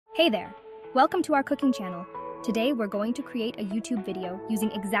Hey there! Welcome to our cooking channel. Today we're going to create a YouTube video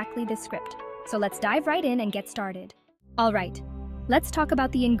using exactly this script. So let's dive right in and get started. Alright, let's talk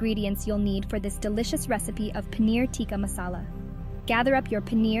about the ingredients you'll need for this delicious recipe of paneer tikka masala. Gather up your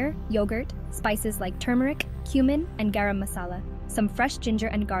paneer, yogurt, spices like turmeric, cumin, and garam masala, some fresh ginger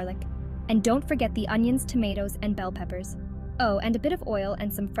and garlic, and don't forget the onions, tomatoes, and bell peppers. Oh, and a bit of oil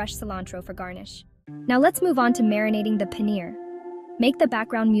and some fresh cilantro for garnish. Now let's move on to marinating the paneer. Make the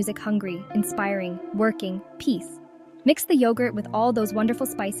background music hungry, inspiring, working, peace. Mix the yogurt with all those wonderful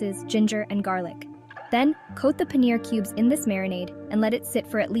spices, ginger, and garlic. Then, coat the paneer cubes in this marinade and let it sit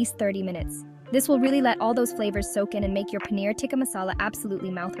for at least 30 minutes. This will really let all those flavors soak in and make your paneer tikka masala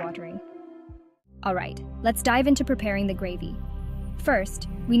absolutely mouth-watering. Alright, let's dive into preparing the gravy. First,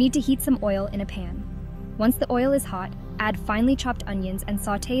 we need to heat some oil in a pan. Once the oil is hot, add finely chopped onions and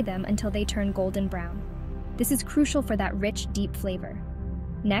sauté them until they turn golden brown. This is crucial for that rich, deep flavor.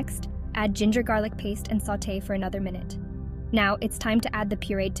 Next, add ginger garlic paste and sauté for another minute. Now, it's time to add the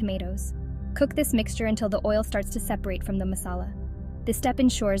pureed tomatoes. Cook this mixture until the oil starts to separate from the masala. This step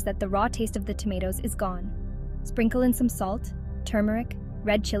ensures that the raw taste of the tomatoes is gone. Sprinkle in some salt, turmeric,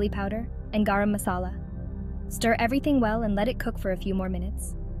 red chili powder, and garam masala. Stir everything well and let it cook for a few more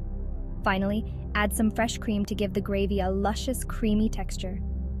minutes. Finally, add some fresh cream to give the gravy a luscious, creamy texture.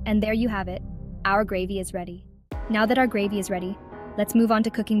 And there you have it. Our gravy is ready. Now that our gravy is ready, let's move on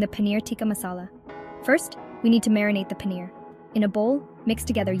to cooking the paneer tikka masala. First, we need to marinate the paneer. In a bowl, mix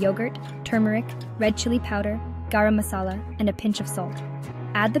together yogurt, turmeric, red chili powder, garam masala, and a pinch of salt.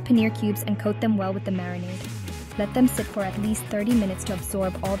 Add the paneer cubes and coat them well with the marinade. Let them sit for at least 30 minutes to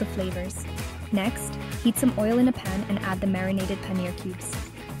absorb all the flavors. Next, heat some oil in a pan and add the marinated paneer cubes.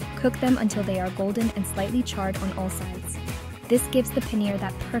 Cook them until they are golden and slightly charred on all sides. This gives the paneer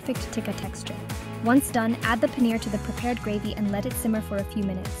that perfect tikka texture. Once done, add the paneer to the prepared gravy and let it simmer for a few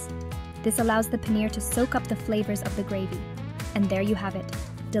minutes. This allows the paneer to soak up the flavors of the gravy. And there you have it,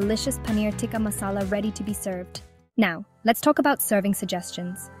 delicious paneer tikka masala ready to be served. Now, let's talk about serving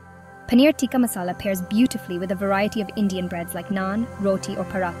suggestions. Paneer tikka masala pairs beautifully with a variety of Indian breads like naan, roti, or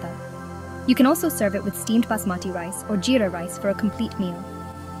paratha. You can also serve it with steamed basmati rice or jeera rice for a complete meal.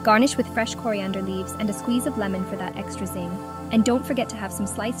 Garnish with fresh coriander leaves and a squeeze of lemon for that extra zing. And don't forget to have some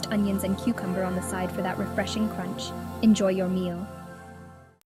sliced onions and cucumber on the side for that refreshing crunch. Enjoy your meal.